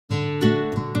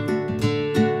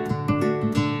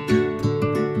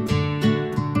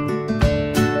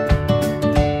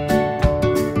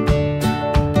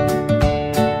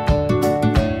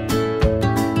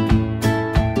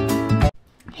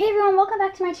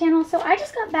channel. So I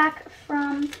just got back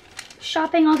from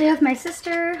shopping all day with my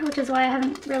sister, which is why I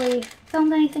haven't really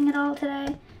filmed anything at all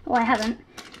today. Well, I haven't,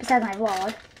 besides my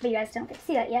vlog, but you guys don't get to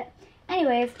see that yet.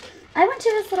 Anyways, I went to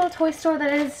this little toy store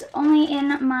that is only in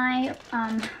my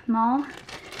mall,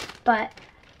 but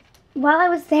while I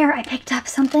was there, I picked up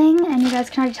something, and you guys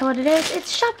can already tell what it is.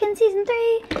 It's Shopkins Season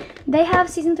 3. They have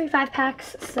Season 3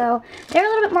 5-packs, so they're a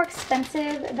little bit more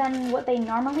expensive than what they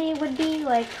normally would be,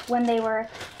 like when they were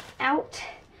out.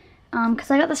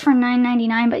 Because I got this for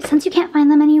 $9.99, but since you can't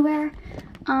find them anywhere,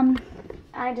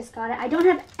 I just got it. I don't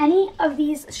have any of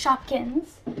these Shopkins,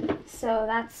 so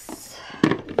that's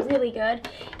really good.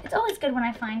 It's always good when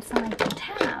I find some I don't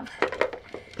have.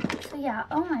 So yeah,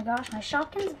 oh my gosh, my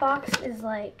Shopkins box is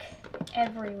like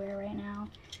everywhere right now.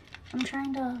 I'm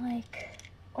trying to like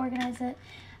organize it.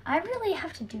 I really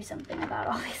have to do something about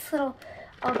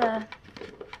all the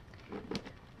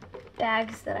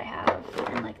bags that I have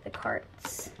and like the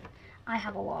carts. I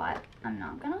have a lot, I'm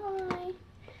not gonna lie.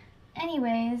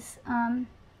 Anyways, I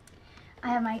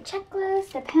have my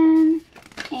checklist, a pen,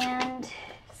 and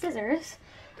scissors.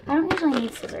 I don't usually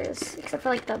need scissors, except for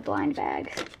like the blind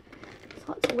bag. So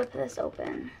let's whip this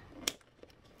open.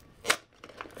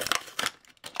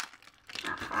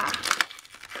 Aha.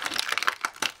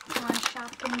 Come on,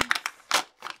 Shopkins.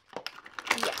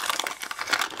 Yes.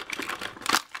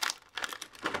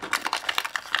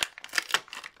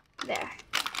 There.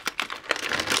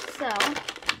 So,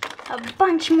 a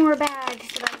bunch more bags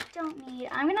that I don't need.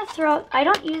 I'm gonna throw out, I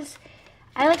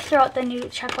like throw out the new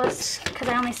checklist because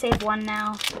I only save one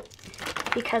now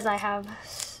because I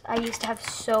used to have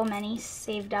so many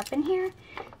saved up in here.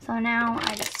 So now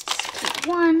I just keep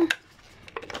one.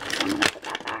 I'm gonna put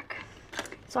that back.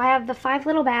 So I have the 5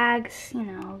 little bags, you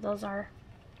know, those are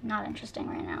not interesting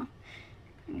right now.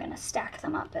 I'm gonna stack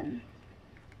them up and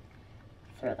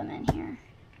throw them in here.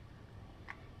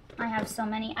 I have so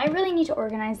many. I really need to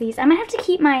organize these. I might have to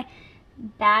keep my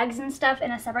bags and stuff in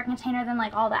a separate container than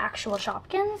like all the actual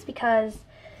Shopkins because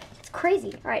it's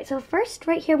crazy. All right, so first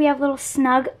right here we have little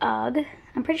Snug Ugg.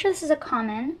 I'm pretty sure this is a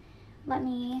common. Let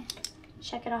me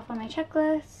check it off on my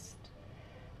checklist.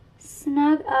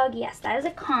 Snug Ugg, yes, that is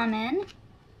a common.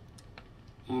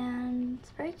 And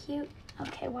it's very cute.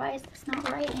 Okay, why is this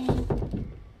not writing?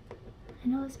 I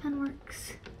know this pen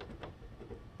works.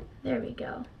 There we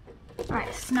go. All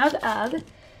right, Snug Ugg.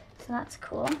 So that's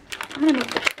cool. I'm gonna move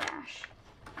the trash.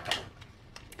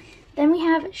 Then we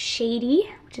have Shady,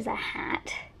 which is a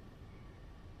hat.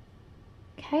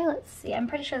 Okay, let's see. I'm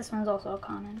pretty sure this one's also a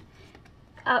common.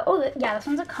 Yeah, this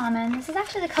one's a common. This is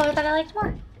actually the color that I liked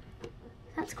more.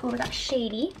 That's cool. We got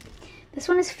Shady. This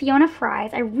one is Fiona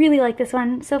Fries. I really like this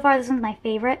one. So far, this one's my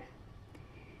favorite.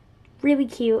 Really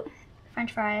cute.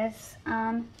 French fries.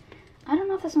 I don't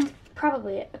know if this one's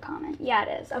probably a common. Yeah,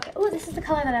 it is. Okay. Oh, this is the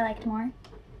color that I liked more.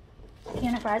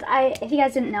 Fiona Fries. If you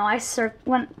guys didn't know, I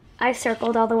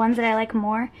circled all the ones that I like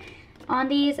more on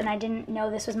these, and I didn't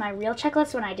know this was my real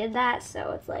checklist when I did that,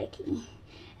 so it's like, and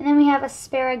then we have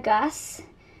Asparagus.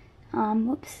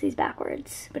 Whoops, he's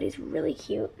backwards, but he's really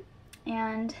cute.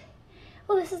 And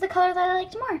oh, this is the color that I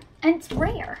liked more, and it's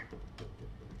rare.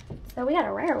 So we got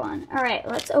a rare one. All right,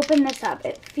 let's open this up.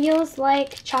 It feels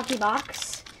like Chalky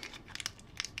Box.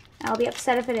 I'll be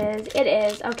upset if it is. It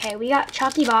is. Okay, we got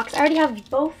Chalky Box. I already have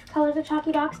both colors of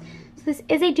Chalky Box, so this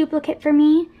is a duplicate for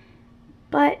me.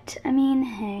 But, I mean,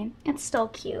 hey, it's still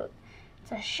cute.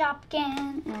 It's a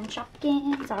Shopkin, and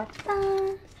Shopkins are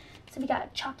fun. So we got a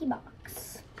Chalky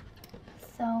Box.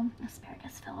 So,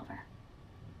 asparagus fell over.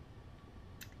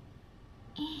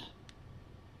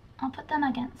 I'll put them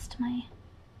against my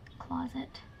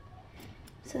closet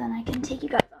so then I can take you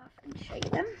guys off and show you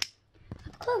them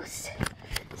up close.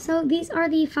 So these are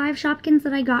the 5 Shopkins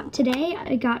that I got today.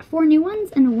 I got 4 new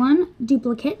ones and 1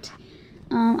 duplicate.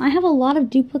 I have a lot of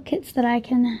duplicates that I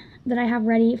have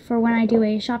ready for when I do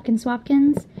a Shopkins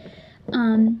Swapkins.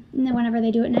 And then whenever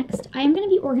they do it next. I am going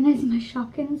to be organizing my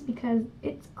Shopkins because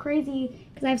it's crazy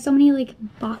because I have so many like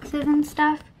boxes and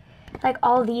stuff. Like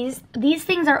all these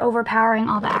things are overpowering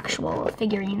all the actual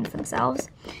figurines themselves.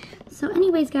 So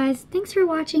anyways, guys, thanks for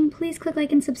watching. Please click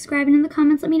like and subscribe, and in the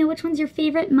comments let me know which one's your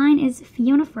favorite. Mine is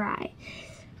Fiona Fry.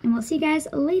 And we'll see you guys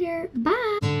later.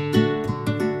 Bye!